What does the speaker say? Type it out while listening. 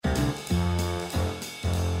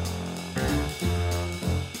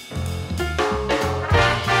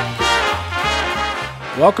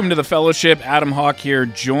Welcome to the Fellowship. Adam Hawk here,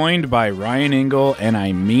 joined by Ryan Engel, and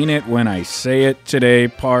I mean it when I say it today,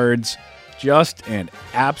 Pards. Just an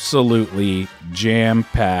absolutely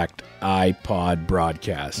jam-packed iPod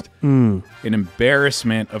broadcast. An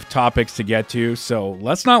embarrassment of topics to get to, so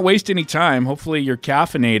let's not waste any time. Hopefully you're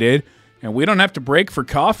caffeinated, and we don't have to break for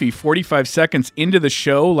coffee 45 seconds into the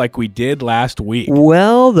show like we did last week.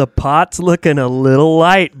 Well, the pot's looking a little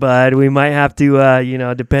light, bud. We might have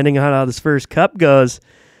to, depending on how this first cup goes,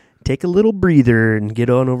 take a little breather and get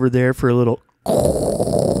on over there for a little...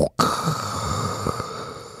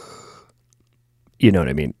 You know what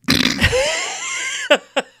I mean.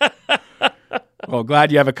 Well,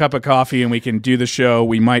 glad you have a cup of coffee and we can do the show.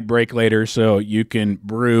 We might break later so you can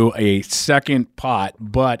brew a second pot.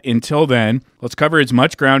 But until then, let's cover as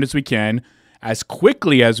much ground as we can, as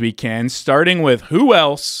quickly as we can, starting with who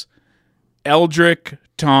else? Eldrick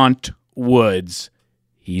Taunt Woods.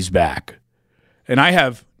 He's back. And I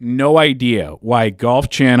have no idea why Golf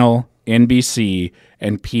Channel, NBC,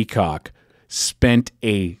 and Peacock spent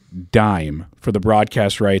a dime for the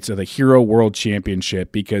broadcast rights of the Hero World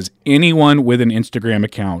Championship, because anyone with an Instagram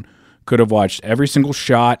account could have watched every single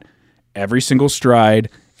shot, every single stride,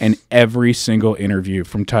 and every single interview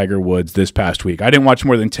from Tiger Woods this past week. I didn't watch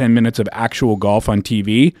more than 10 minutes of actual golf on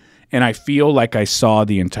TV, and I feel like I saw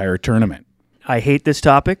the entire tournament. I hate this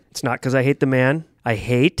topic. It's not because I hate the man. I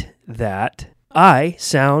hate that I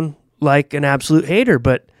sound like an absolute hater,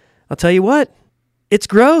 but I'll tell you what, it's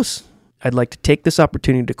gross. I'd like to take this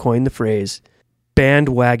opportunity to coin the phrase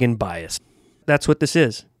bandwagon bias. That's what this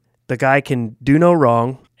is. The guy can do no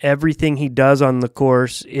wrong. Everything he does on the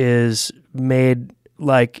course is made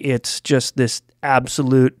like it's just this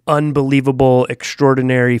absolute, unbelievable,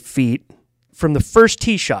 extraordinary feat. From the first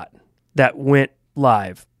tee shot that went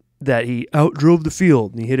live, that he outdrove the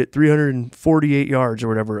field and he hit it 348 yards or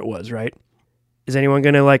whatever it was, right? Is anyone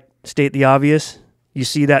going to state the obvious? You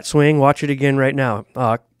see that swing? Watch it again right now.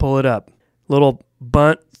 Pull it up. Little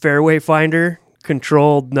bunt fairway finder,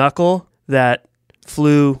 controlled knuckle that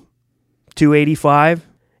flew 285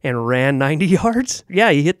 and ran 90 yards. Yeah,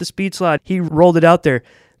 he hit the speed slot. He rolled it out there.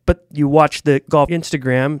 But you watch the golf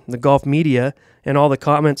Instagram, the golf media, and all the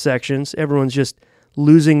comment sections. Everyone's just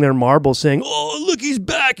losing their marbles saying, oh, look, he's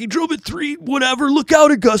back. He drove it 3, whatever. Look out,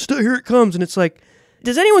 Augusta. Here it comes. And it's like,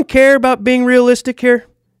 does anyone care about being realistic here?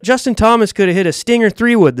 Justin Thomas could have hit a Stinger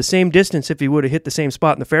 3-wood the same distance if he would have hit the same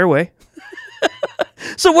spot in the fairway.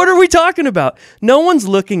 So what are we talking about? No one's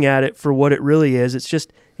looking at it for what it really is. It's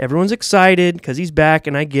just everyone's excited because he's back,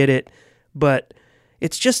 and I get it. But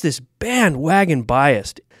it's just this bandwagon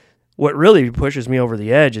bias. What really pushes me over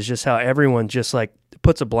the edge is just how everyone just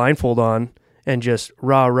puts a blindfold on and just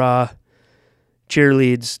rah-rah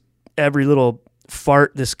cheerleads every little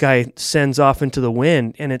fart this guy sends off into the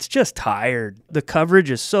wind, and it's just tired. The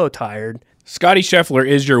coverage is so tired. Scotty Scheffler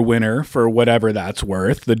is your winner for whatever that's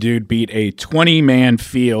worth. The dude beat a 20-man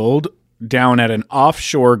field down at an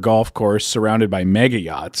offshore golf course surrounded by mega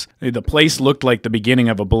yachts. The place looked like the beginning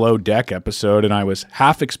of a Below Deck episode, and I was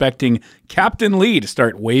half expecting Captain Lee to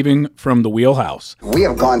start waving from the wheelhouse. We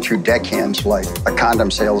have gone through deckhands like a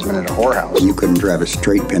condom salesman at a whorehouse. You couldn't drive a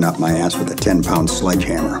straight pin up my ass with a 10-pound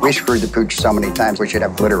sledgehammer. We screwed the pooch so many times we should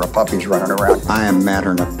have litter of puppies running around. I am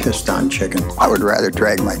madder than a pissed-on chicken. I would rather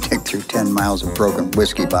drag my dick through 10 miles of broken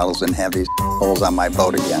whiskey bottles than have these holes on my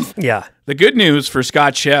boat again. Yeah. The good news for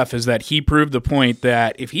Scott Sheff is that he proved the point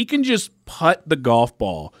that if he can just putt the golf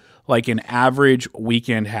ball like an average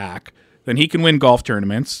weekend hack, then he can win golf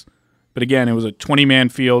tournaments. But again, it was a 20-man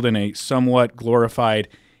field in a somewhat glorified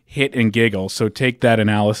hit and giggle, so take that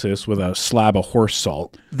analysis with a slab of horse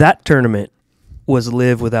salt. That tournament was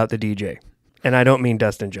live without the DJ, and I don't mean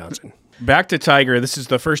Dustin Johnson. Back to Tiger. This is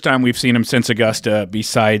the first time we've seen him since Augusta,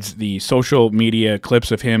 besides the social media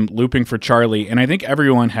clips of him looping for Charlie. And I think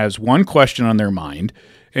everyone has one question on their mind.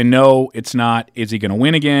 And no, it's not, is he going to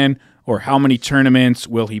win again? Or how many tournaments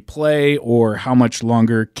will he play? Or how much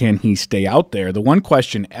longer can he stay out there? The one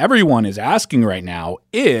question everyone is asking right now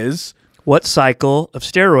is, what cycle of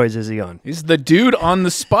steroids is he on? Is the dude on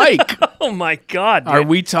the spike? Oh my God. Dude. Are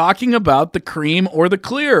we talking about the cream or the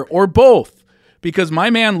clear or both? Because my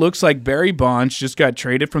man looks like Barry Bonds just got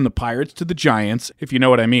traded from the Pirates to the Giants, if you know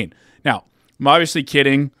what I mean. Now, I'm obviously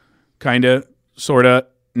kidding, kind of, sort of,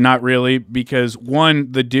 not really, because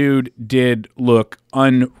one, the dude did look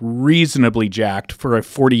unreasonably jacked for a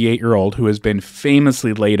 48-year-old who has been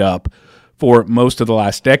famously laid up for most of the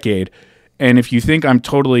last decade. And if you think I'm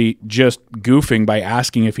totally just goofing by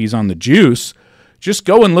asking if he's on the juice, just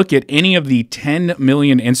go and look at any of the 10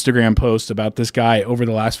 million Instagram posts about this guy over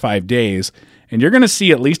the last 5 days, and you're going to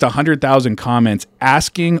see at least 100,000 comments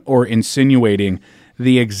asking or insinuating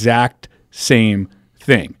the exact same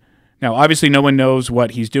thing. Now, obviously, no one knows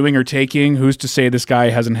what he's doing or taking. Who's to say this guy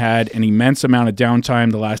hasn't had an immense amount of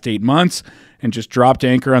downtime the last 8 months and just dropped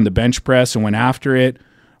anchor on the bench press and went after it?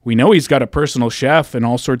 We know he's got a personal chef and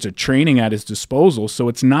all sorts of training at his disposal, so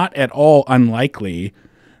it's not at all unlikely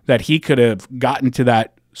that he could have gotten to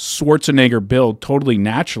that Schwarzenegger build totally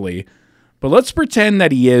naturally. But let's pretend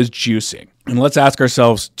that he is juicing, and let's ask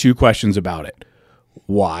ourselves 2 questions about it.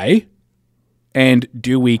 Why? And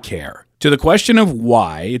do we care? To the question of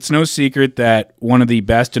why, it's no secret that one of the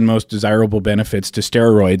best and most desirable benefits to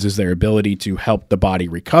steroids is their ability to help the body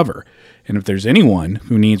recover. And if there's anyone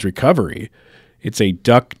who needs recovery, it's a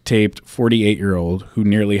duct-taped 48-year-old who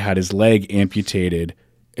nearly had his leg amputated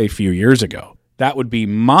a few years ago. That would be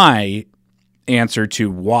my answer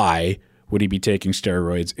to why would he be taking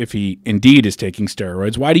steroids if he indeed is taking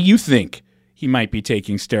steroids. Why do you think he might be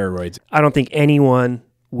taking steroids? I don't think anyone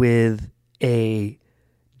with a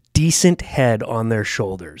decent head on their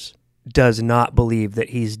shoulders does not believe that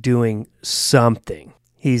he's doing something.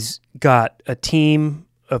 He's got a team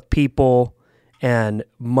of people and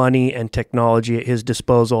money and technology at his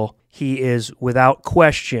disposal. He is, without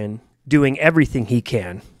question, doing everything he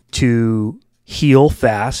can to heal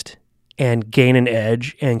fast and gain an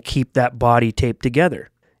edge and keep that body taped together.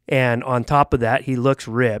 And on top of that, he looks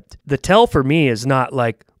ripped. The tell for me is not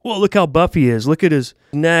like, well, look how buff he is. Look at his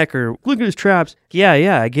neck or look at his traps.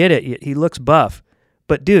 Yeah, I get it. He looks buff.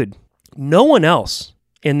 But dude, no one else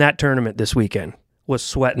in that tournament this weekend was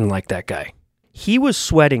sweating like that guy. He was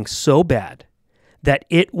sweating so bad that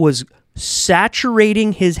it was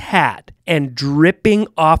saturating his hat and dripping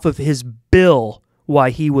off of his bill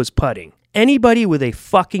while he was putting. Anybody with a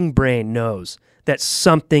fucking brain knows that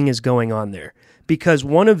something is going on there, because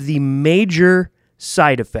one of the major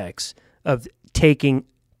side effects of taking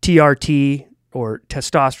TRT or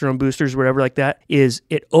testosterone boosters, whatever like that, is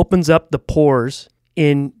it opens up the pores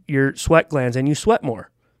in your sweat glands and you sweat more.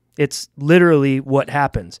 It's literally what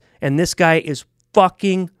happens. And this guy is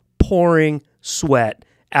fucking pouring sweat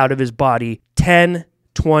out of his body 10,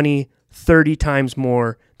 20, 30 times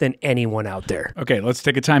more than anyone out there. Okay, let's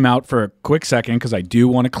take a time out for a quick second because I do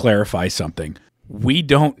want to clarify something. We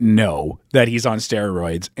don't know that he's on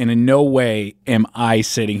steroids, and in no way am I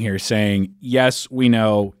sitting here saying, yes, we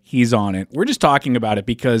know he's on it. We're just talking about it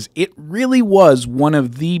because it really was one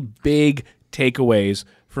of the big takeaways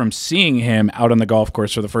from seeing him out on the golf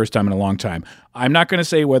course for the first time in a long time. I'm not going to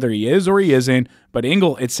say whether he is or he isn't, but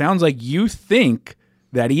Engel, it sounds like you think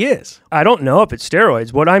that he is. I don't know if it's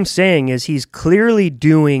steroids. What I'm saying is he's clearly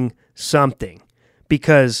doing something,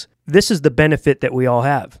 because this is the benefit that we all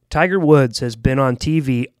have. Tiger Woods has been on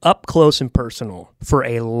TV up close and personal for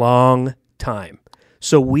a long time.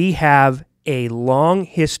 So we have a long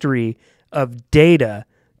history of data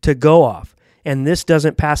to go off, and this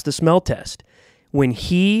doesn't pass the smell test. When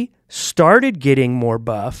he started getting more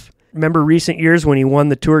buff, remember recent years when he won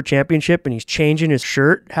the Tour Championship and he's changing his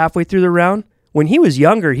shirt halfway through the round? When he was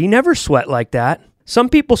younger, he never sweat like that. Some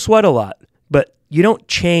people sweat a lot, but you don't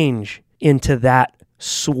change into that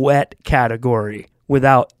sweat category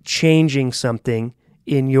without changing something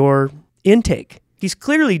in your intake. He's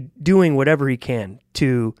clearly doing whatever he can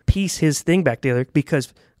to piece his thing back together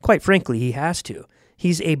because, quite frankly, he has to.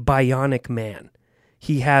 He's a bionic man.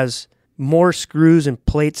 He has more screws and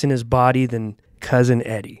plates in his body than Cousin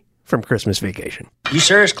Eddie from Christmas Vacation. You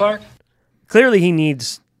serious, Clark? Clearly, he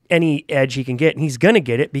needs any edge he can get, and he's going to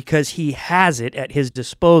get it because he has it at his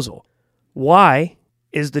disposal. Why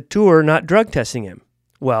is the tour not drug testing him?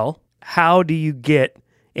 Well, how do you get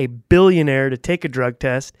a billionaire to take a drug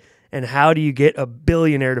test, and how do you get a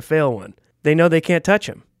billionaire to fail one? They know they can't touch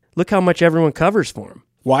him. Look how much everyone covers for him.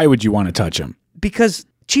 Why would you want to touch him? Because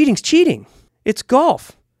cheating's cheating. It's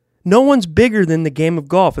golf. No one's bigger than the game of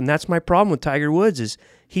golf, and that's my problem with Tiger Woods is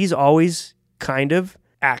he's always kind of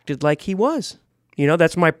acted like he was. You know,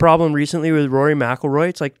 that's my problem recently with Rory McIlroy.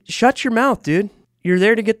 It's like, shut your mouth, dude. You're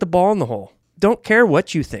there to get the ball in the hole. Don't care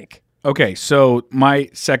what you think. Okay, so my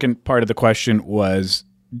second part of the question was,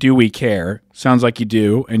 do we care? Sounds like you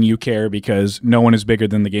do, and you care because no one is bigger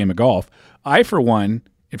than the game of golf. I, for one,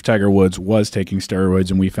 if Tiger Woods was taking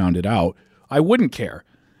steroids and we found it out, I wouldn't care.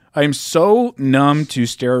 I am so numb to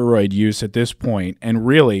steroid use at this point, and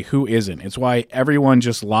really, who isn't? It's why everyone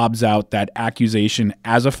just lobs out that accusation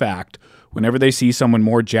as a fact whenever they see someone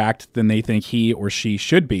more jacked than they think he or she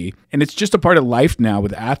should be. And it's just a part of life now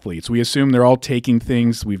with athletes. We assume they're all taking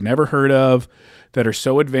things we've never heard of that are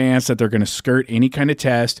so advanced that they're going to skirt any kind of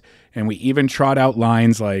test. And we even trot out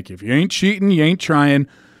lines like, if you ain't cheating, you ain't trying.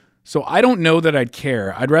 So I don't know that I'd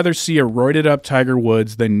care. I'd rather see a roided up Tiger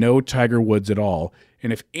Woods than no Tiger Woods at all.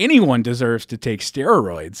 And if anyone deserves to take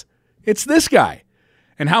steroids, it's this guy.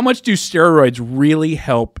 And how much do steroids really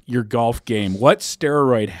help your golf game? What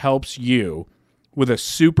steroid helps you with a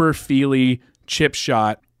super feely chip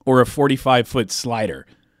shot or a 45-foot slider?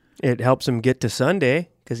 It helps him get to Sunday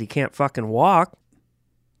because he can't fucking walk.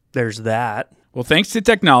 There's that. Well, thanks to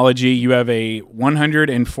technology, you have a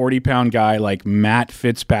 140-pound guy like Matt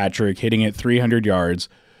Fitzpatrick hitting it 300 yards.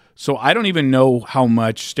 So I don't even know how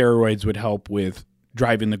much steroids would help with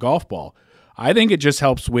driving the golf ball. I think it just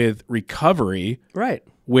helps with recovery. Right.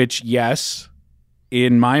 Which, yes,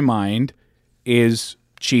 in my mind, is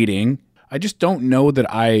cheating. I just don't know that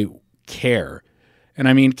I care. And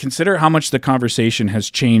I mean, consider how much the conversation has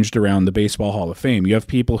changed around the Baseball Hall of Fame. You have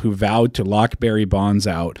people who vowed to lock Barry Bonds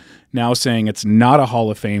out, now saying it's not a Hall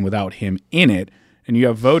of Fame without him in it. And you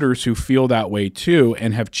have voters who feel that way too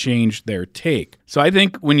and have changed their take. So I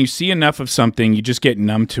think when you see enough of something, you just get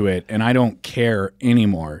numb to it, and I don't care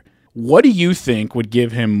anymore. What do you think would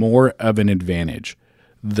give him more of an advantage?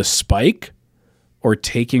 The spike or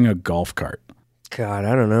taking a golf cart? God,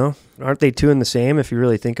 I don't know. Aren't they two in the same if you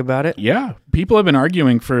really think about it? Yeah. People have been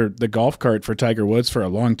arguing for the golf cart for Tiger Woods for a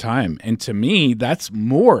long time. And to me, that's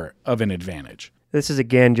more of an advantage. This is,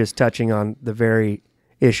 again, just touching on the very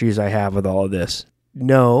issues I have with all of this.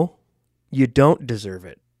 No, you don't deserve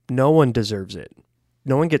it. No one deserves it.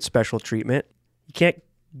 No one gets special treatment. You can't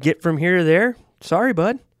get from here to there. Sorry,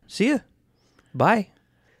 bud. See ya. Bye.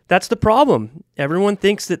 That's the problem. Everyone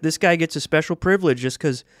thinks that this guy gets a special privilege just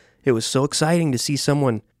because it was so exciting to see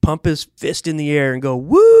someone pump his fist in the air and go,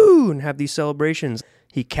 woo, and have these celebrations.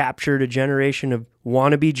 He captured a generation of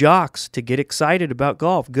wannabe jocks to get excited about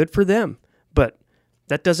golf. Good for them. But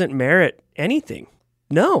that doesn't merit anything.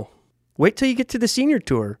 No. Wait till you get to the senior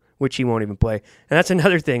tour, which he won't even play. And that's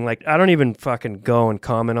another thing. Like, I don't even fucking go and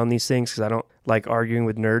comment on these things because I don't like arguing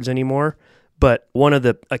with nerds anymore. But one of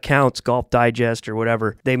the accounts, Golf Digest or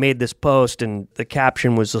whatever, they made this post and the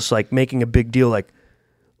caption was just like making a big deal like,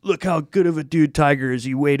 look how good of a dude Tiger is.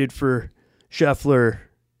 He waited for Scheffler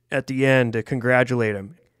at the end to congratulate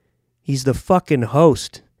him. He's the fucking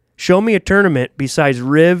host. Show me a tournament besides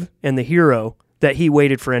Riv and the Hero that he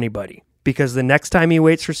waited for anybody. Because the next time he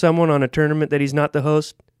waits for someone on a tournament that he's not the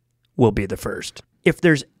host, will be the first. If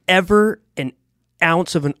there's ever an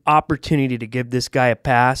ounce of an opportunity to give this guy a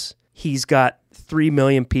pass, he's got 3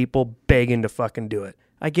 million people begging to fucking do it.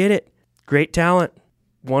 I get it. Great talent.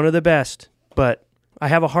 One of the best. But I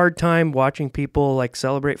have a hard time watching people like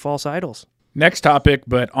celebrate false idols. Next topic,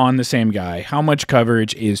 but on the same guy. How much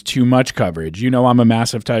coverage is too much coverage? You know I'm a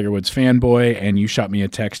massive Tiger Woods fanboy, and you shot me a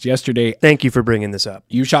text yesterday. Thank you for bringing this up.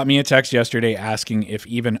 You shot me a text yesterday asking if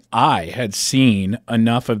even I had seen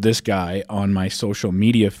enough of this guy on my social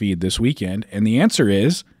media feed this weekend, and the answer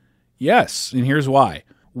is yes, and here's why.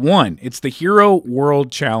 One, it's the Hero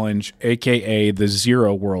World Challenge, a.k.a. the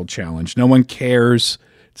Zero World Challenge. No one cares.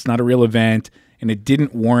 It's not a real event, and it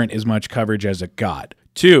didn't warrant as much coverage as it got.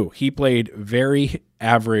 Two, he played very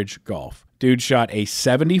average golf. Dude shot a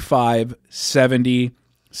 75, 70,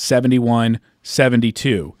 71,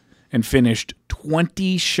 72, and finished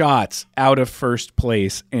 20 shots out of first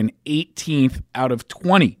place and 18th out of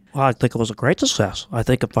 20. Well, I think it was a great success. I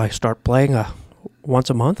think if I start playing once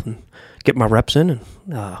a month and get my reps in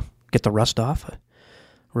and get the rust off, I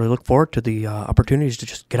really look forward to the opportunities to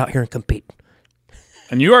just get out here and compete.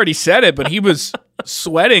 And you already said it, but he was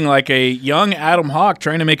sweating like a young Adam Hawk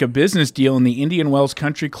trying to make a business deal in the Indian Wells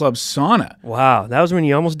Country Club sauna. Wow, that was when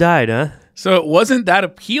you almost died, huh? So it wasn't that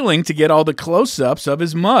appealing to get all the close-ups of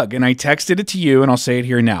his mug, and I texted it to you, and I'll say it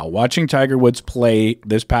here now. Watching Tiger Woods play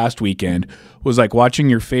this past weekend was like watching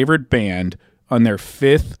your favorite band on their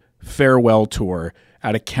 5th farewell tour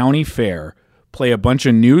at a county fair play a bunch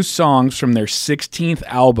of new songs from their 16th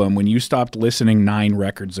album when you stopped listening 9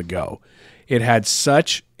 records ago. It had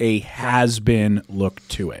such a has-been look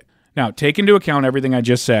to it. Now, take into account everything I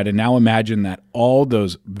just said, and now imagine that all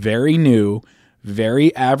those very new,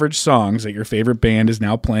 very average songs that your favorite band is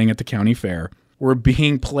now playing at the county fair were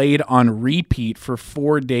being played on repeat for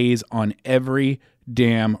 4 days on every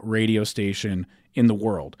damn radio station in the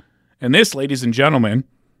world. And this, ladies and gentlemen,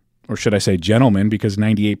 or should I say gentlemen, because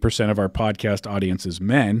 98% of our podcast audience is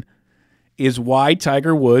men, is why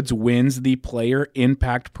Tiger Woods wins the Player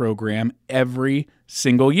Impact Program every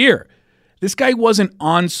single year. This guy wasn't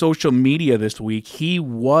on social media this week. He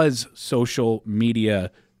was social media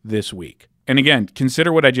this week. And again,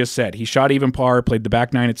 consider what I just said. He shot even par, played the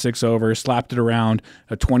back 9 at 6 over, slapped it around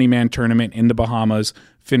a 20-man tournament in the Bahamas,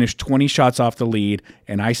 finished 20 shots off the lead,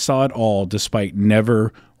 and I saw it all despite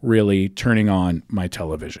never really turning on my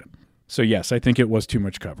television. So yes, I think it was too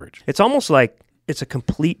much coverage. It's almost like it's a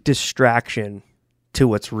complete distraction to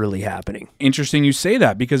what's really happening. Interesting you say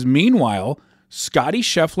that, because meanwhile, Scotty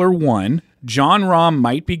Scheffler won, John Rahm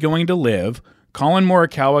might be going to live, Colin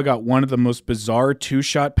Morikawa got one of the most bizarre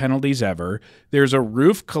two-shot penalties ever. There's a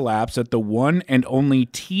roof collapse at the one and only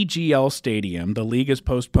TGL Stadium. The league is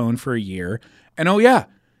postponed for a year. And oh yeah,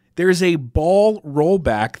 there's a ball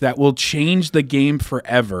rollback that will change the game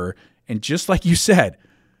forever. And just like you said,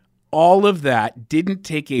 all of that didn't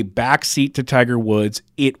take a backseat to Tiger Woods.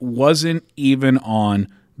 It wasn't even on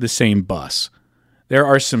the same bus. There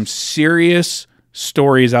are some serious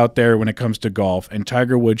stories out there when it comes to golf, and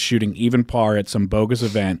Tiger Woods shooting even par at some bogus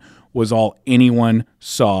event was all anyone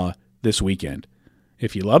saw this weekend.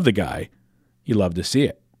 If you love the guy, you love to see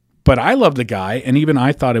it. But I love the guy, and even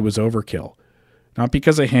I thought it was overkill. Not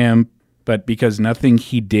because of him, but because nothing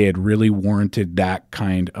he did really warranted that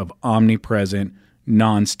kind of omnipresent,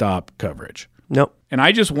 nonstop coverage. Nope. And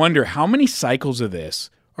I just wonder, how many cycles of this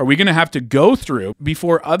are we going to have to go through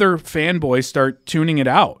before other fanboys start tuning it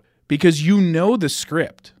out? Because you know the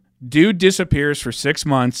script. Dude disappears for 6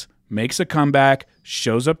 months, makes a comeback,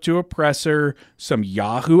 shows up to a presser. Some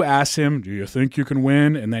Yahoo asks him, do you think you can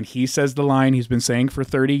win? And then he says the line he's been saying for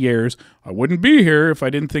 30 years, I wouldn't be here if I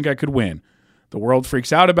didn't think I could win. The world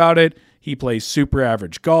freaks out about it. He plays super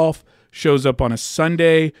average golf, shows up on a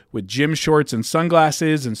Sunday with gym shorts and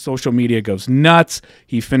sunglasses, and social media goes nuts.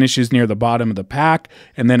 He finishes near the bottom of the pack,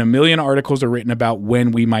 and then a million articles are written about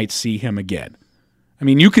when we might see him again. I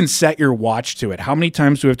mean, you can set your watch to it. How many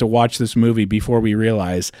times do we have to watch this movie before we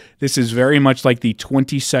realize this is very much like the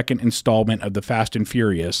 22nd installment of the Fast and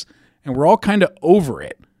Furious, and we're all kind of over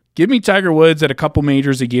it. Give me Tiger Woods at a couple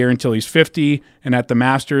majors a year until he's 50 and at the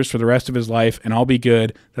Masters for the rest of his life, and I'll be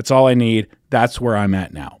good. That's all I need. That's where I'm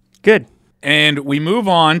at now. Good. And we move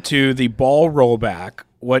on to the ball rollback,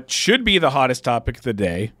 what should be the hottest topic of the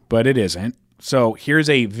day, but it isn't. So here's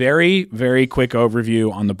a very, very quick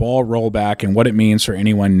overview on the ball rollback and what it means for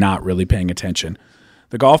anyone not really paying attention.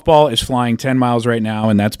 The golf ball is flying 10 miles right now,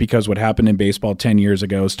 and that's because what happened in baseball 10 years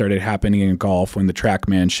ago started happening in golf when the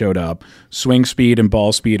TrackMan showed up. Swing speed and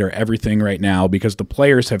ball speed are everything right now because the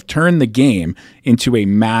players have turned the game into a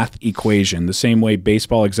math equation, the same way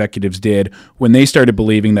baseball executives did when they started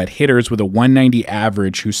believing that hitters with a 190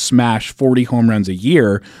 average who smash 40 home runs a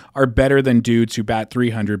year are better than dudes who bat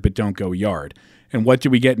 300 but don't go yard. And what do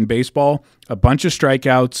we get in baseball? A bunch of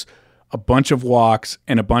strikeouts, a bunch of walks,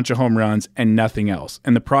 and a bunch of home runs, and nothing else.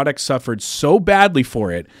 And the product suffered so badly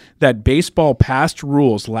for it that baseball passed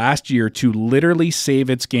rules last year to literally save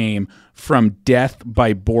its game from death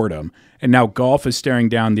by boredom. And now golf is staring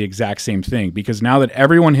down the exact same thing, because now that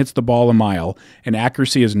everyone hits the ball a mile and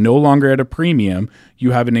accuracy is no longer at a premium,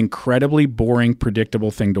 you have an incredibly boring,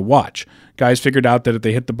 predictable thing to watch. Guys figured out that if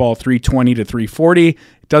they hit the ball 320 to 340, it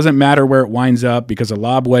doesn't matter where it winds up because a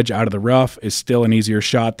lob wedge out of the rough is still an easier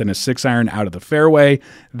shot than a 6-iron out of the fairway.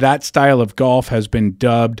 That style of golf has been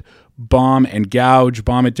dubbed bomb and gouge.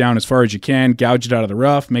 Bomb it down as far as you can, gouge it out of the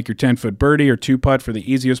rough, make your 10-foot birdie or 2-putt for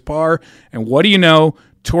the easiest par. And what do you know?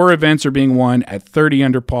 Tour events are being won at 30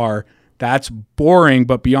 under par. That's boring,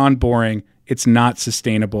 but beyond boring, it's not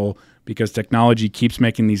sustainable because technology keeps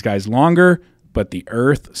making these guys longer, but the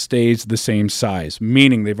earth stays the same size,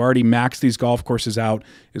 meaning they've already maxed these golf courses out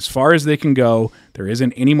as far as they can go. There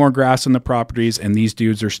isn't any more grass on the properties, and these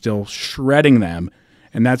dudes are still shredding them,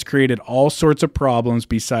 and that's created all sorts of problems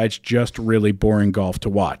besides just really boring golf to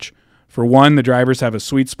watch. For one, the drivers have a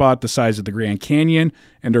sweet spot the size of the Grand Canyon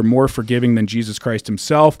and are more forgiving than Jesus Christ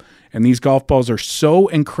himself, and these golf balls are so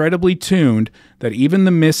incredibly tuned that even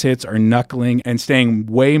the mishits are knuckling and staying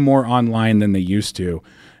way more online than they used to.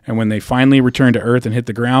 And when they finally return to earth and hit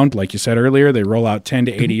the ground, like you said earlier, they roll out 10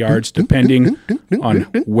 to 80 yards depending on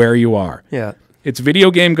where you are. Yeah. It's video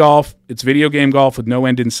game golf. It's video game golf with no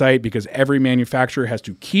end in sight because every manufacturer has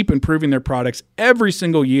to keep improving their products every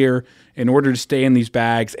single year in order to stay in these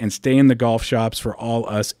bags and stay in the golf shops for all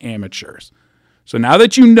us amateurs. So now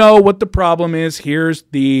that you know what the problem is, here's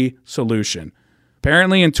the solution.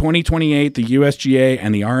 Apparently in 2028, the USGA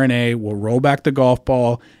and the R&A will roll back the golf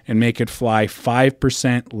ball and make it fly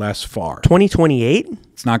 5% less far. 2028?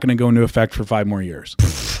 It's not going to go into effect for 5 more years.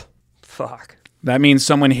 Fuck. That means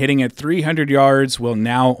someone hitting at 300 yards will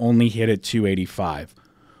now only hit at 285.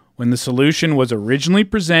 When the solution was originally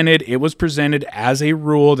presented, it was presented as a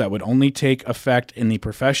rule that would only take effect in the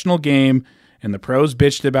professional game, and the pros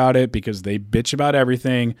bitched about it because they bitch about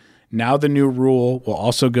everything. Now the new rule will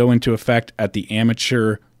also go into effect at the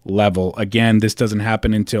amateur level. Again, this doesn't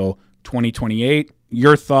happen until 2028.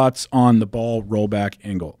 Your thoughts on the ball rollback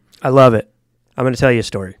angle? I love it. I'm going to tell you a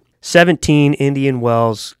story. 17 Indian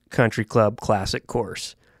Wells Country Club Classic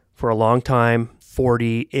course. For a long time,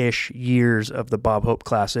 40-ish years of the Bob Hope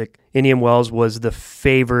Classic, Indian Wells was the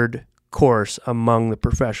favored course among the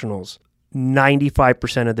professionals.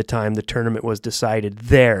 95% of the time, the tournament was decided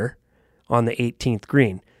there on the 18th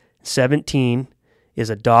green. 17 is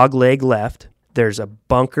a dog leg left. There's a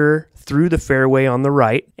bunker through the fairway on the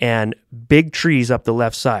right and big trees up the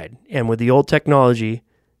left side. And with the old technology,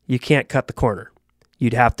 you can't cut the corner.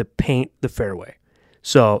 You'd have to paint the fairway.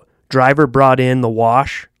 So driver brought in the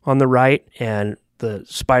wash on the right and the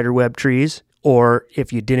spiderweb trees, or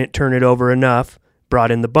if you didn't turn it over enough,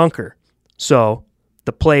 brought in the bunker. So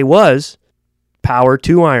the play was power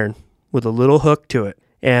 2-iron with a little hook to it.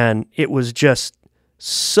 And it was just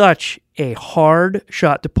such a hard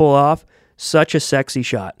shot to pull off, such a sexy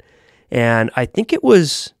shot. And I think it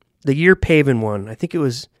was the year Pavin won. I think it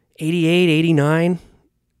was 88, 89,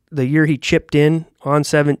 the year he chipped in on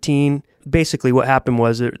 17. Basically what happened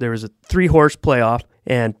was there was a 3-horse playoff,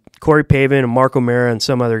 and Corey Pavin and Mark O'Mara and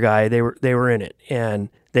some other guy, they were in it. And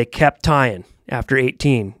they kept tying after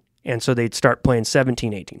 18. And so they'd start playing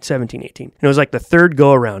 17-18, 17-18. And it was like the third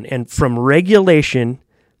go-around. And from regulation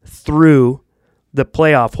through the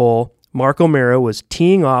playoff hole, Mark O'Mara was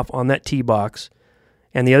teeing off on that tee box,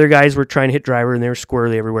 and the other guys were trying to hit driver, and they were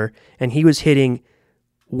squirrely everywhere. And he was hitting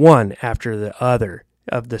one after the other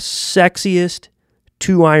of the sexiest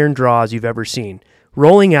 2-iron draws you've ever seen,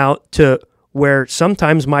 rolling out to where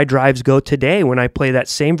sometimes my drives go today when I play that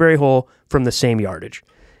same very hole from the same yardage.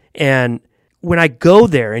 And when I go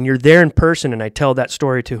there and you're there in person and I tell that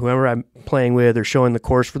story to whoever I'm playing with or showing the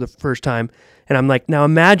course for the first time, and I'm like, now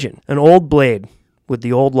imagine an old blade with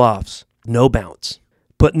the old lofts, no bounce,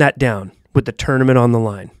 putting that down with the tournament on the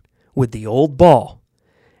line, with the old ball,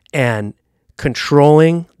 and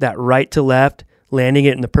controlling that right to left, landing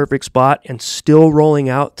it in the perfect spot, and still rolling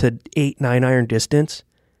out to 8-9 iron distance.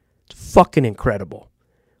 It's fucking incredible.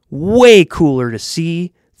 Way cooler to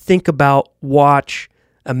see, think about, watch,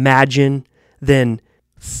 imagine, than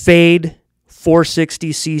fade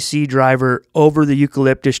 460cc driver over the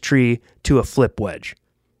eucalyptus tree to a flip wedge.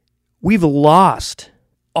 We've lost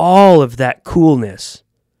all of that coolness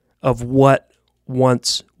of what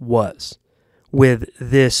once was with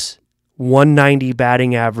this 190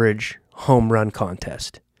 batting average home run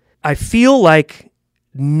contest. I feel like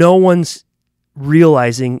no one's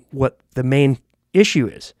realizing what the main issue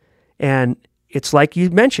is. And it's like you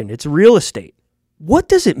mentioned, it's real estate. What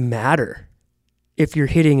does it matter if you're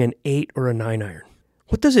hitting an 8 or a 9 iron?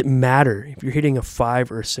 What does it matter if you're hitting a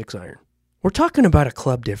 5 or a 6 iron? We're talking about a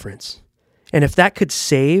club difference. And if that could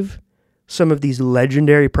save some of these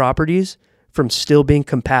legendary properties from still being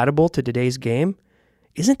compatible to today's game,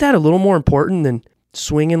 isn't that a little more important than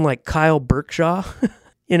swinging like Kyle Berkshaw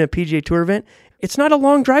in a PGA Tour event? It's not a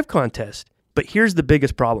long drive contest. But here's the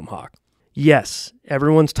biggest problem, Hawk. Yes,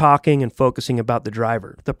 everyone's talking and focusing about the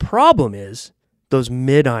driver. The problem is those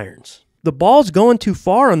mid-irons. The ball's going too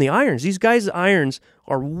far on the irons. These guys' irons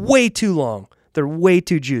are way too long. They're way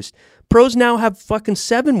too juiced. Pros now have fucking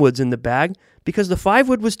 7-woods in the bag because the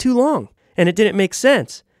 5-wood was too long, and it didn't make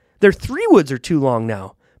sense. Their 3-woods are too long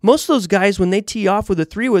now. Most of those guys, when they tee off with a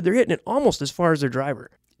 3-wood, they're hitting it almost as far as their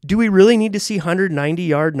driver. Do we really need to see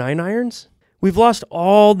 190-yard 9-irons? We've lost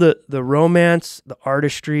all the romance, the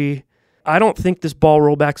artistry. I don't think this ball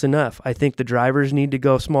rollback's enough. I think the drivers need to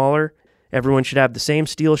go smaller. Everyone should have the same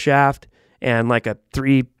steel shaft and like a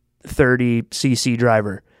 330cc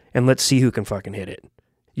driver, and let's see who can fucking hit it.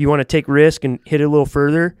 You want to take risk and hit it a little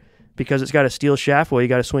further because it's got a steel shaft? Well, you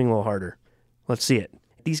got to swing a little harder. Let's see it.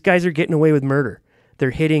 These guys are getting away with murder.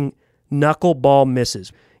 They're hitting knuckleball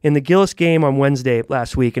misses. In the Gillis game on Wednesday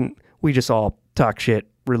last week, and we just all talk shit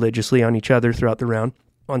religiously on each other throughout the round.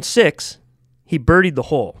 On 6, he birdied the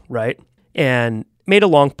hole, right? And made a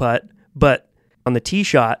long putt, but on the tee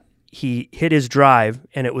shot, he hit his drive,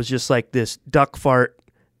 and it was just like this duck fart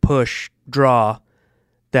push draw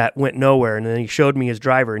that went nowhere. And then he showed me his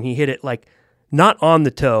driver, and he hit it like not on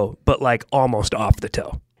the toe, but like almost off the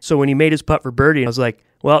toe. So when he made his putt for birdie, I was like,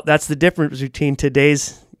 well, that's the difference between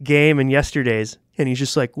today's game and yesterday's. And he's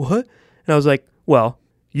just like, what? And I was like, well,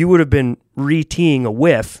 you would have been re-teeing a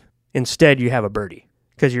whiff. Instead, you have a birdie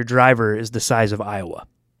because your driver is the size of Iowa.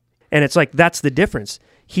 And it's like, that's the difference.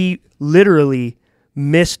 He literally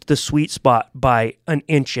missed the sweet spot by 1.5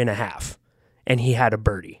 inches, and he had a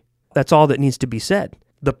birdie. That's all that needs to be said.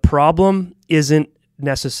 The problem isn't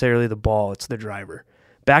necessarily the ball, it's the driver.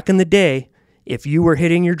 Back in the day, if you were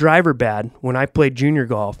hitting your driver bad, when I played junior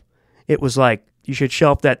golf, it was like, you should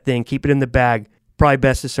shelf that thing, keep it in the bag. Probably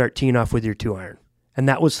best to start teeing off with your 2-iron. And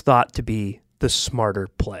that was thought to be the smarter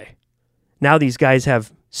play. Now these guys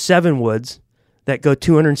have 7-woods that go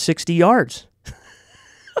 260 yards.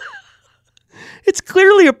 It's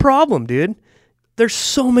clearly a problem, dude. There's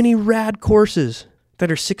so many rad courses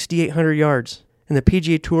that are 6,800 yards, and the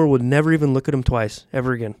PGA Tour would never even look at them twice,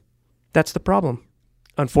 ever again. That's the problem.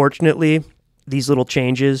 Unfortunately, these little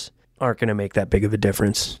changes aren't going to make that big of a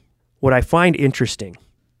difference. What I find interesting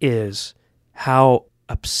is how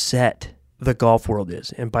upset the golf world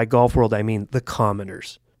is. And by golf world, I mean the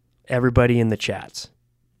commoners, everybody in the chats.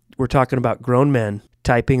 We're talking about grown men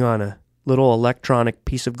typing on a little electronic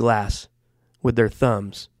piece of glass with their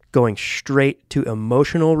thumbs, going straight to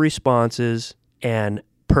emotional responses and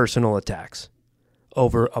personal attacks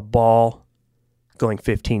over a ball going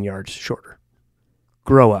 15 yards shorter.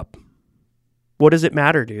 Grow up. What does it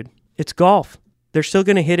matter, dude? It's golf. They're still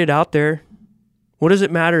going to hit it out there. What does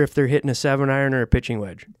it matter if they're hitting a 7-iron or a pitching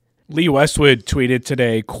wedge? Lee Westwood tweeted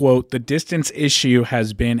today, quote, "The distance issue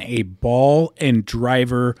has been a ball and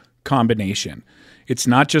driver combination. It's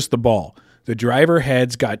not just the ball. The driver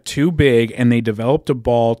heads got too big and they developed a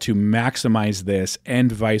ball to maximize this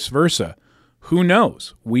and vice versa. Who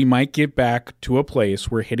knows? We might get back to a place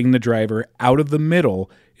where hitting the driver out of the middle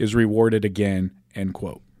is rewarded again," end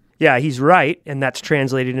quote. Yeah, he's right, and that's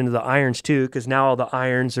translated into the irons too, because now all the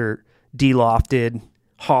irons are de-lofted,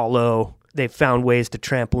 hollow. They've found ways to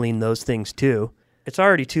trampoline those things too. It's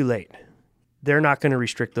already too late. They're not going to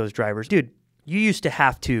restrict those drivers. Dude, you used to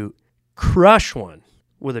have to crush one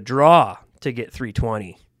with a draw to get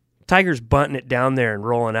 320. Tiger's bunting it down there and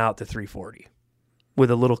rolling out to 340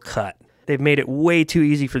 with a little cut. They've made it way too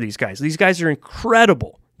easy for these guys. These guys are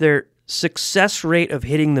incredible. Their success rate of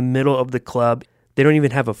hitting the middle of the club, they don't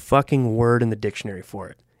even have a fucking word in the dictionary for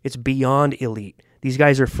it. It's beyond elite. These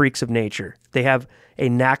guys are freaks of nature. They have a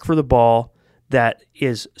knack for the ball that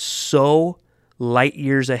is so light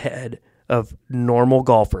years ahead of normal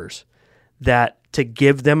golfers that to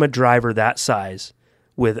give them a driver that size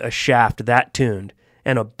with a shaft that tuned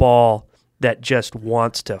and a ball that just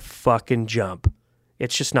wants to fucking jump,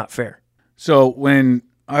 it's just not fair. So when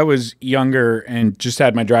I was younger and just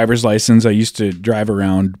had my driver's license, I used to drive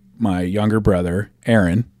around my younger brother,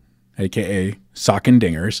 Aaron, a.k.a. Sock and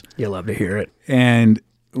Dingers. You love to hear it. And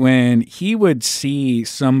when he would see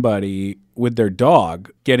somebody with their dog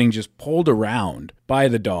getting just pulled around by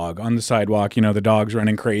the dog on the sidewalk, you know, the dog's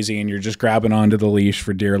running crazy and you're just grabbing onto the leash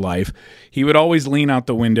for dear life, he would always lean out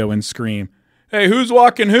the window and scream, "Hey, who's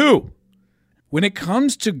walking who?" When it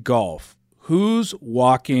comes to golf, who's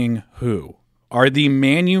walking who? Are the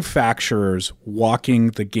manufacturers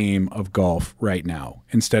walking the game of golf right now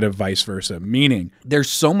instead of vice versa? Meaning there's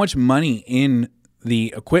so much money in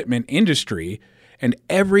the equipment industry, and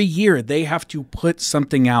every year they have to put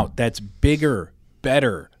something out that's bigger,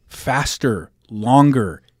 better, faster,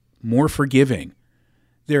 longer, more forgiving.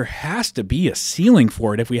 There has to be a ceiling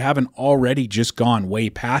for it if we haven't already just gone way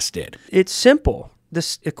past it. It's simple.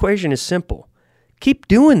 This equation is simple. Keep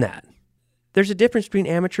doing that. There's a difference between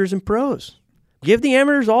amateurs and pros. Give the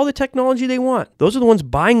amateurs all the technology they want. Those are the ones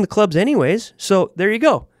buying the clubs anyways. So there you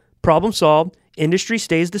go. Problem solved. Industry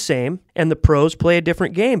stays the same, and the pros play a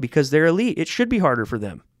different game because they're elite. It should be harder for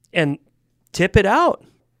them. And tip it out.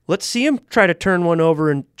 Let's see them try to turn one over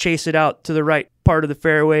and chase it out to the right part of the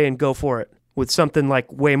fairway and go for it with something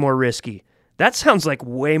like way more risky. That sounds like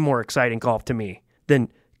way more exciting golf to me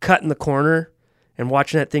than cutting the corner and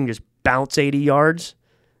watching that thing just bounce 80 yards,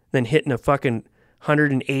 then hitting a fucking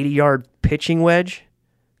 180-yard pitching wedge.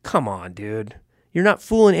 Come on, dude. You're not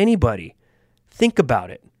fooling anybody. Think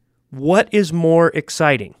about it. What is more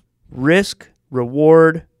exciting? Risk,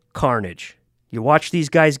 reward, carnage. You watch these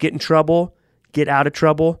guys get in trouble, get out of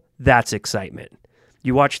trouble, that's excitement.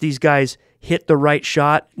 You watch these guys hit the right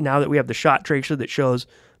shot, now that we have the shot tracer that shows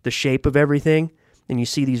the shape of everything, and you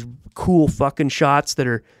see these cool fucking shots that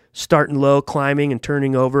are starting low, climbing and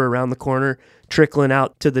turning over around the corner, trickling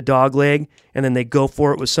out to the dog leg, and then they go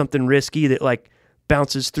for it with something risky that like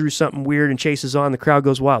bounces through something weird and chases on, the crowd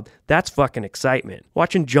goes wild. That's fucking excitement.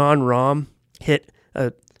 Watching John Rahm hit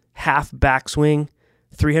a half backswing,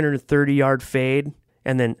 330-yard fade,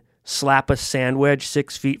 and then slap a sand wedge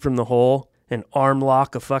 6 feet from the hole and arm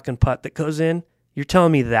lock a fucking putt that goes in. You're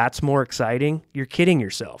telling me that's more exciting? You're kidding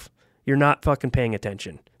yourself. You're not fucking paying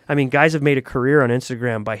attention. I mean, guys have made a career on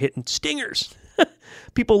Instagram by hitting stingers.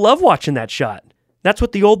 People love watching that shot. That's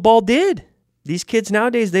what the old ball did. These kids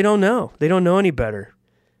nowadays, they don't know. They don't know any better.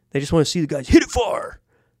 They just want to see the guys hit it far.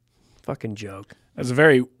 Fucking joke. As a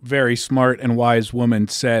very, very smart and wise woman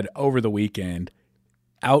said over the weekend,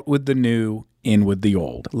 out with the new, in with the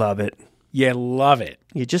old. Love it. You love it.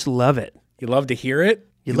 You just love it. You love to hear it.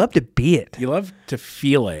 You love to be it. You love to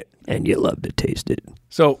feel it. and you love to taste it.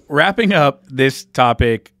 So wrapping up this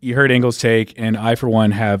topic, you heard Engel's take, and I, for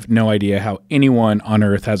one, have no idea how anyone on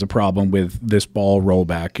earth has a problem with this ball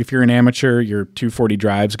rollback. If you're an amateur, your 240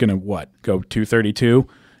 drive's going to, go 232?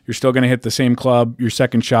 You're still going to hit the same club, your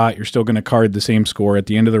second shot, you're still going to card the same score at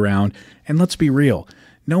the end of the round. And let's be real,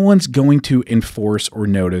 no one's going to enforce or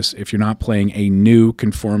notice if you're not playing a new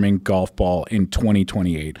conforming golf ball in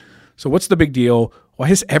 2028. So what's the big deal? Why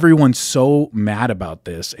is everyone so mad about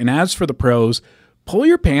this? And as for the pros, pull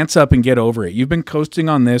your pants up and get over it. You've been coasting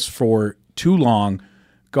on this for too long.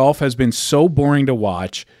 Golf has been so boring to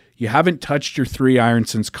watch. You haven't touched your 3-iron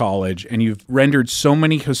since college, and you've rendered so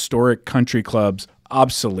many historic country clubs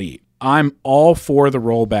obsolete. I'm all for the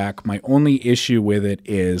rollback. My only issue with it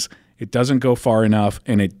is it doesn't go far enough,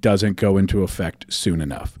 and it doesn't go into effect soon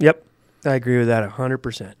enough. Yep, I agree with that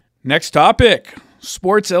 100%. Next topic,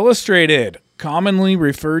 Sports Illustrated, commonly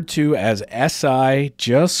referred to as SI,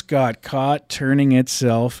 just got caught turning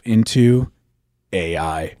itself into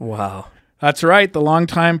AI. Wow. That's right. The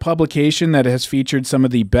longtime publication that has featured some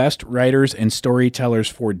of the best writers and storytellers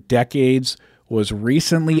for decades was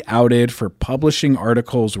recently outed for publishing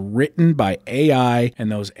articles written by AI,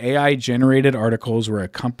 and those AI-generated articles were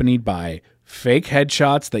accompanied by fake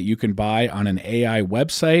headshots that you can buy on an AI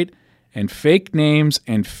website and fake names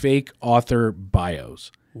and fake author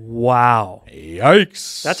bios. Wow.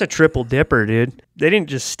 Yikes. That's a triple dipper, dude. They didn't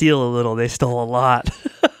just steal a little, they stole a lot.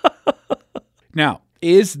 Now,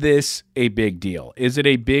 is this a big deal? Is it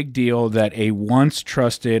a big deal that a once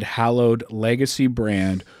trusted, hallowed legacy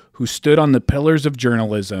brand who stood on the pillars of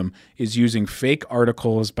journalism is using fake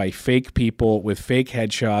articles by fake people with fake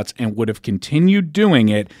headshots and would have continued doing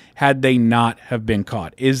it had they not have been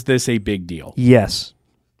caught? Is this a big deal? Yes.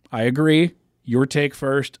 I agree. Your take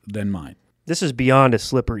first, then mine. This is beyond a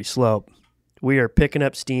slippery slope. We are picking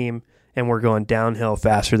up steam and we're going downhill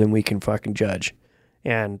faster than we can fucking judge.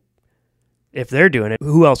 And if they're doing it,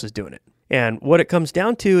 who else is doing it? And what it comes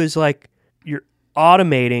down to is like you're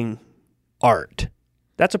automating art.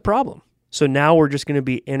 That's a problem. So now we're just going to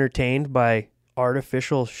be entertained by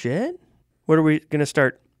artificial shit? What are we going to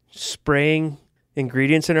start spraying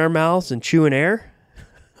ingredients in our mouths and chewing air?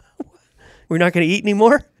 We're not going to eat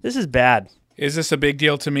anymore? This is bad. Is this a big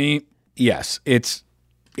deal to me? Yes, it's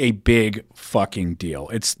a big fucking deal.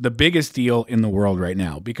 It's the biggest deal in the world right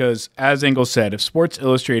now because, as Engel said, if Sports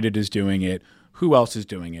Illustrated is doing it, who else is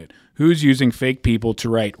doing it? Who's using fake people to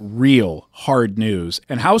write real hard news?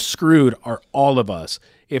 And how screwed are all of us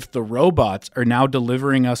if the robots are now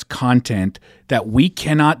delivering us content that we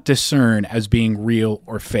cannot discern as being real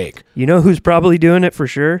or fake? You know who's probably doing it for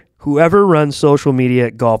sure? Whoever runs social media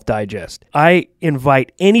at Golf Digest. I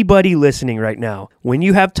invite anybody listening right now, when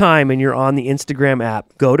you have time and you're on the Instagram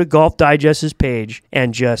app, go to Golf Digest's page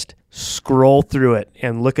and just scroll through it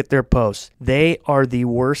and look at their posts. They are the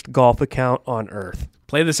worst golf account on earth.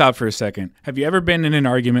 Play this out for a second. Have you ever been in an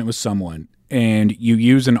argument with someone and you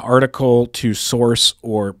use an article to source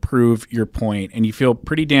or prove your point, and you feel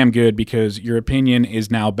pretty damn good because your opinion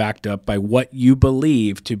is now backed up by what you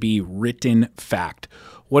believe to be written fact?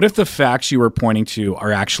 What if the facts you are pointing to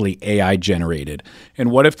are actually AI generated?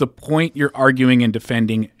 And what if the point you're arguing and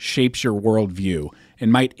defending shapes your worldview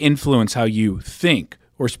and might influence how you think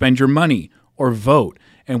or spend your money or vote?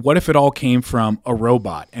 And what if it all came from a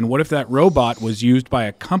robot? And what if that robot was used by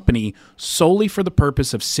a company solely for the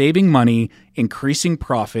purpose of saving money, increasing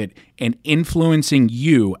profit, and influencing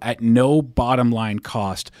you at no bottom line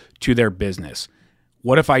cost to their business?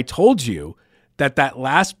 What if I told you that that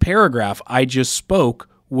last paragraph I just spoke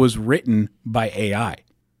was written by AI?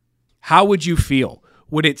 How would you feel?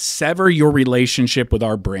 Would it sever your relationship with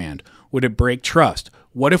our brand? Would it break trust?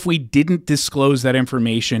 What if we didn't disclose that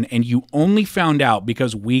information and you only found out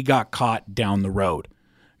because we got caught down the road?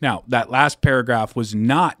 Now, that last paragraph was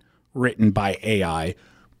not written by AI,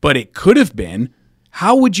 but it could have been.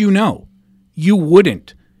 How would you know? You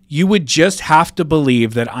wouldn't. You would just have to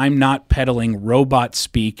believe that I'm not peddling robot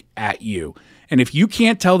speak at you. And if you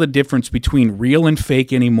can't tell the difference between real and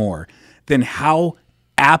fake anymore, then how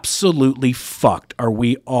absolutely fucked are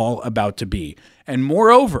we all about to be? And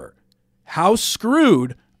moreover, how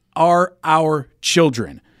screwed are our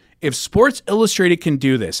children? If Sports Illustrated can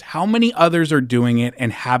do this, how many others are doing it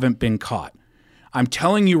and haven't been caught? I'm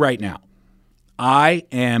telling you right now, I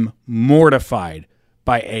am mortified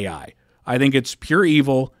by AI. I think it's pure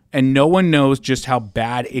evil, and no one knows just how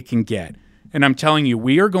bad it can get. And I'm telling you,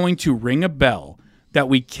 we are going to ring a bell that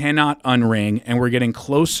we cannot unring, and we're getting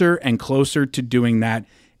closer and closer to doing that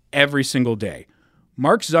every single day.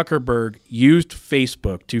 Mark Zuckerberg used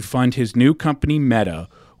Facebook to fund his new company Meta,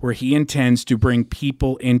 where he intends to bring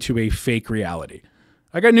people into a fake reality.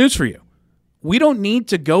 I got news for you. We don't need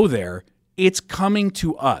to go there. It's coming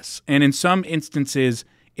to us. And in some instances,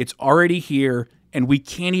 it's already here and we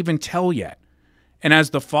can't even tell yet. And as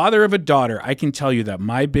the father of a daughter, I can tell you that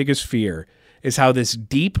my biggest fear is how this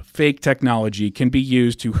deep fake technology can be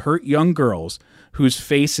used to hurt young girls whose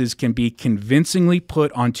faces can be convincingly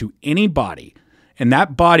put onto any body. And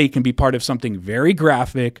that body can be part of something very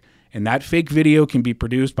graphic, and that fake video can be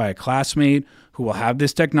produced by a classmate who will have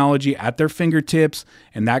this technology at their fingertips,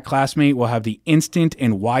 and that classmate will have the instant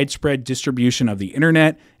and widespread distribution of the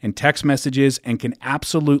internet and text messages and can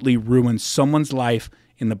absolutely ruin someone's life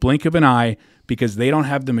in the blink of an eye because they don't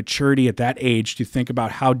have the maturity at that age to think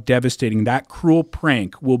about how devastating that cruel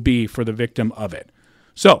prank will be for the victim of it.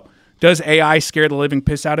 So, does AI scare the living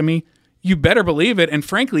piss out of me? You better believe it. And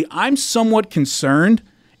frankly, I'm somewhat concerned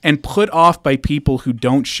and put off by people who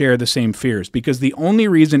don't share the same fears, because the only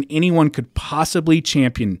reason anyone could possibly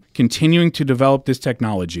champion continuing to develop this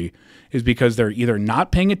technology is because they're either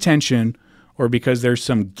not paying attention or because there's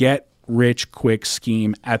some get-rich-quick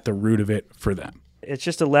scheme at the root of it for them. It's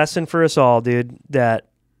just a lesson for us all, dude, that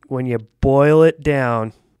when you boil it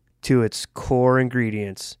down to its core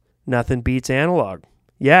ingredients, nothing beats analog.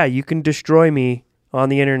 Yeah, you can destroy me on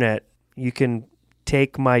the internet. You can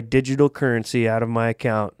take my digital currency out of my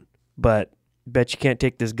account, but bet you can't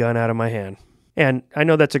take this gun out of my hand. And I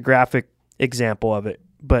know that's a graphic example of it,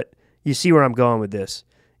 but you see where I'm going with this,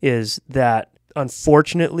 is that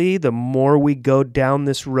unfortunately, the more we go down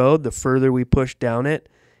this road, the further we push down it,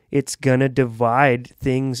 it's going to divide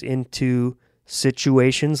things into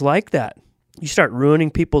situations like that. You start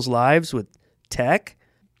ruining people's lives with tech,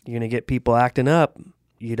 you're going to get people acting up.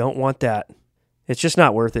 You don't want that. It's just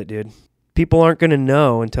not worth it, dude. People aren't going to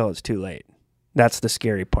know until it's too late. That's the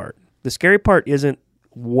scary part. The scary part isn't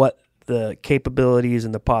what the capabilities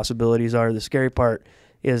and the possibilities are. The scary part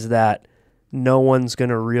is that no one's going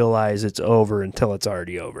to realize it's over until it's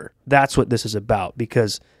already over. That's what this is about,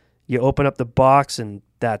 because you open up the box and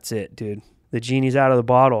that's it, dude. The genie's out of the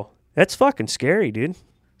bottle. That's fucking scary, dude.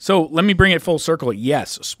 So let me bring it full circle.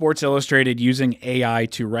 Yes, Sports Illustrated using AI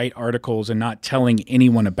to write articles and not telling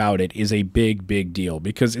anyone about it is a big, big deal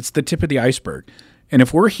because it's the tip of the iceberg. And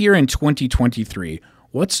if we're here in 2023,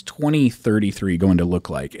 what's 2033 going to look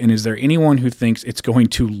like? And is there anyone who thinks it's going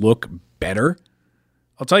to look better?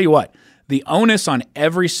 I'll tell you what, the onus on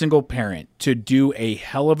every single parent to do a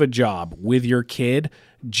hell of a job with your kid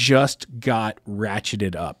just got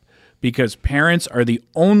ratcheted up. Because parents are the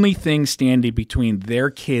only thing standing between their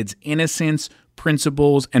kids' innocence,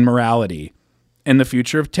 principles, and morality and the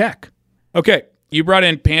future of tech. Okay, you brought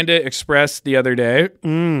in Panda Express the other day.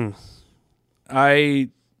 I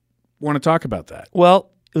want to talk about that. Well,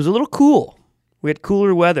 it was a little cool. We had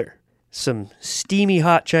cooler weather. Some steamy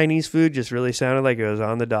hot Chinese food just really sounded like it was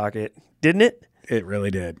on the docket, didn't it? It really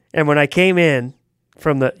did. And when I came in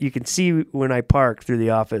you can see when I parked through the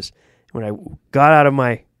office, when I got out of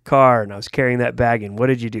my car and I was carrying that bag in, what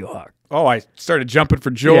did you do, Hawk? Oh, I started jumping for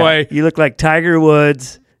joy. Yeah, you look like Tiger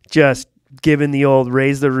Woods, just giving the old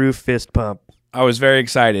raise the roof fist pump. I was very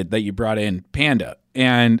excited that you brought in Panda,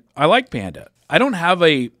 and I like Panda. I don't have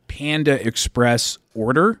a Panda Express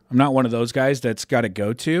order. I'm not one of those guys that's got to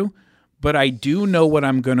go to, but I do know what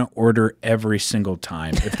I'm going to order every single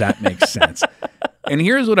time, if that makes sense. And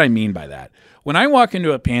here's what I mean by that. When I walk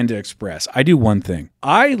into a Panda Express, I do one thing.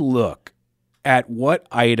 I look at what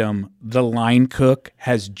item the line cook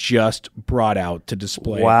has just brought out to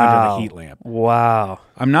display under the heat lamp. Wow.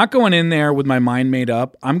 I'm not going in there with my mind made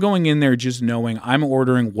up. I'm going in there just knowing I'm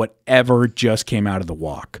ordering whatever just came out of the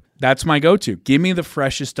wok. That's my go-to. Give me the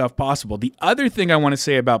freshest stuff possible. The other thing I want to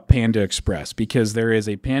say about Panda Express, because there is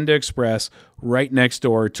a Panda Express right next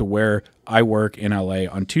door to where I work in LA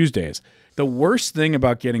on Tuesdays. The worst thing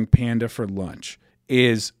about getting Panda for lunch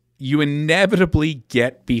is you inevitably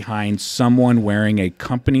get behind someone wearing a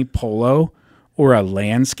company polo or a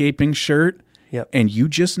landscaping shirt, and you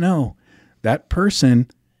just know that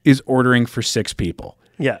person is ordering for 6 people.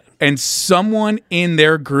 Yeah. And someone in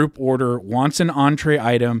their group order wants an entree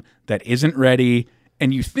item that isn't ready,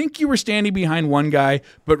 and you think you were standing behind one guy,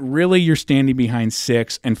 but really you're standing behind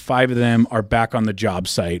 6, and 5 of them are back on the job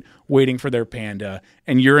site waiting for their Panda,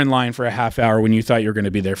 and you're in line for a half hour when you thought you were going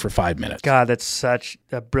to be there for 5 minutes. God, that's such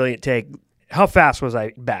a brilliant take. How fast was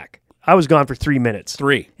I back? I was gone for 3 minutes.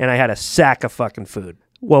 3. And I had a sack of fucking food.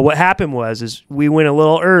 Well, what happened was we went a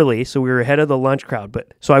little early, so we were ahead of the lunch crowd.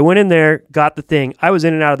 But so I went in there, got the thing. I was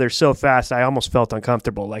in and out of there so fast, I almost felt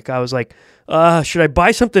uncomfortable. Like I was like, should I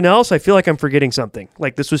buy something else? I feel like I'm forgetting something.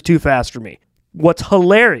 Like this was too fast for me. What's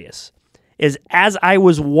hilarious is as I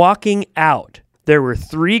was walking out, there were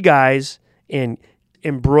 3 guys in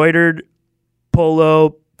embroidered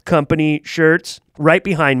Polo Company shirts right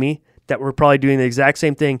behind me that were probably doing the exact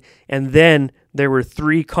same thing. And then there were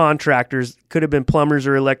 3 contractors, could have been plumbers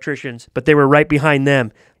or electricians, but they were right behind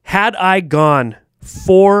them. Had I gone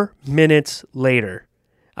 4 minutes later,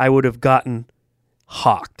 I would have gotten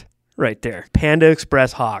hawked right there. Panda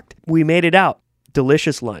Express hawked. We made it out.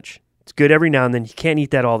 Delicious lunch. It's good every now and then. You can't eat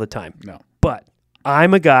that all the time. No. But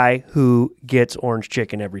I'm a guy who gets orange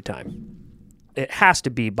chicken every time. It has to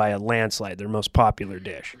be by a landslide their most popular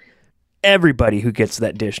dish. Everybody who gets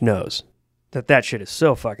that dish knows that shit is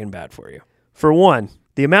so fucking bad for you. For one,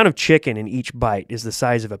 the amount of chicken in each bite is the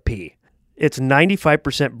size of a pea. It's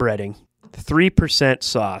 95% breading, 3%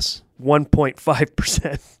 sauce,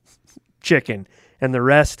 1.5% chicken, and the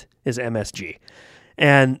rest is MSG.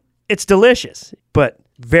 And it's delicious, but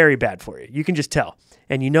very bad for you. You can just tell.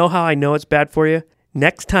 And you know how I know it's bad for you?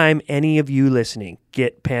 Next time any of you listening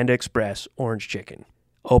get Panda Express orange chicken,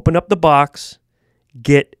 open up the box,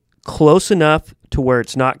 get close enough to where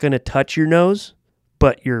it's not going to touch your nose,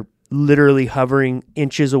 but you're literally hovering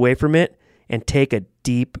inches away from it, and take a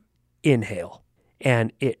deep inhale.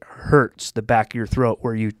 And it hurts the back of your throat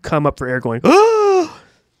where you come up for air going, oh!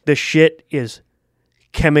 The shit is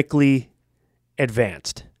chemically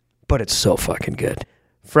advanced, but it's so fucking good.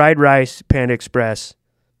 Fried rice, Panda Express,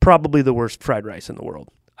 probably the worst fried rice in the world.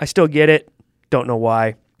 I still get it. Don't know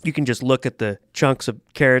why. You can just look at the chunks of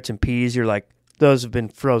carrots and peas. You're like, those have been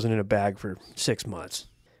frozen in a bag for 6 months.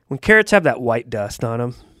 When carrots have that white dust on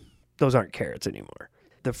them, those aren't carrots anymore.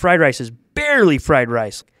 The fried rice is barely fried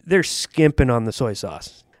rice. They're skimping on the soy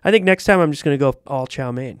sauce. I think next time I'm just going to go all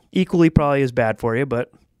chow mein. Equally probably as bad for you,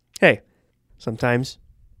 but hey, sometimes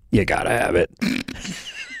you gotta have it.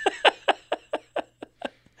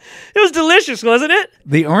 It was delicious, wasn't it?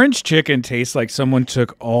 The orange chicken tastes like someone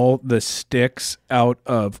took all the sticks out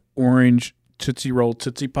of orange Tootsie Roll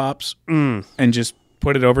Tootsie Pops and just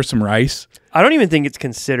put it over some rice. I don't even think it's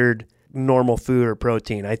considered normal food or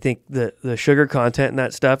protein. I think the sugar content in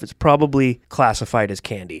that stuff is probably classified as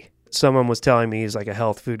candy. Someone was telling me he's like a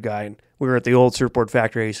health food guy, and we were at the old surfboard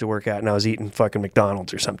factory I used to work at, and I was eating fucking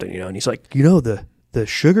McDonald's or something, and he's like, the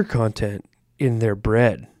sugar content in their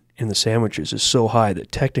bread in the sandwiches is so high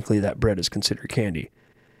that technically that bread is considered candy.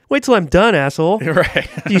 Wait till I'm done, asshole. Right.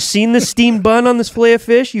 Have you seen the steamed bun on this fillet of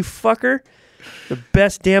fish, you fucker? The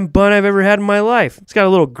best damn bun I've ever had in my life. It's got a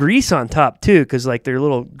little grease on top, too, because like their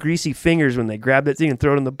little greasy fingers, when they grab that thing and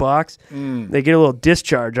throw it in the box, they get a little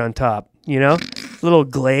discharge on top, A little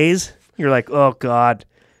glaze. You're like, oh, God.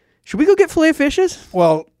 Should we go get fillet of fishes?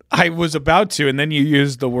 Well, I was about to, and then you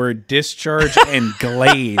used the word discharge and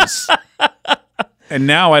glaze. And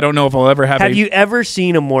now I don't know if I'll ever have you ever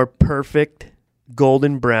seen a more perfect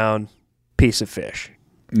golden brown piece of fish?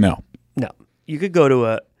 No. No. You could go to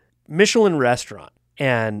a Michelin restaurant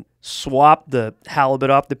and swap the halibut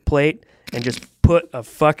off the plate and just put a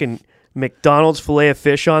fucking McDonald's fillet of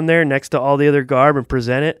fish on there next to all the other garb and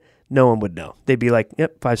present it. No one would know. They'd be like,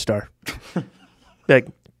 yep, 5-star. Like,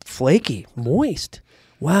 flaky, moist.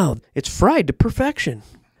 Wow, it's fried to perfection.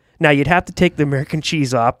 Now, you'd have to take the American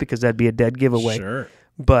cheese off because that'd be a dead giveaway. Sure.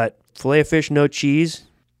 But filet of fish, no cheese,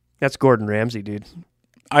 that's Gordon Ramsay, dude.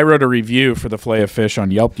 I wrote a review for the filet of fish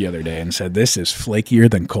on Yelp the other day and said, this is flakier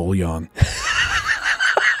than Cole Young.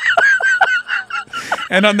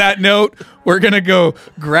 And on that note, we're going to go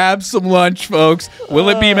grab some lunch, folks. Will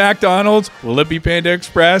it be McDonald's? Will it be Panda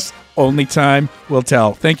Express? Only time will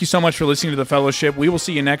tell. Thank you so much for listening to The Fellowship. We will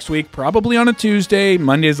see you next week, probably on a Tuesday.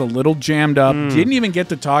 Monday is a little jammed up. Didn't even get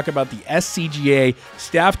to talk about the SCGA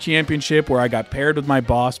Staff Championship where I got paired with my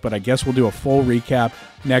boss, but I guess we'll do a full recap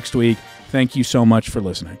next week. Thank you so much for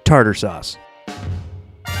listening. Tartar sauce.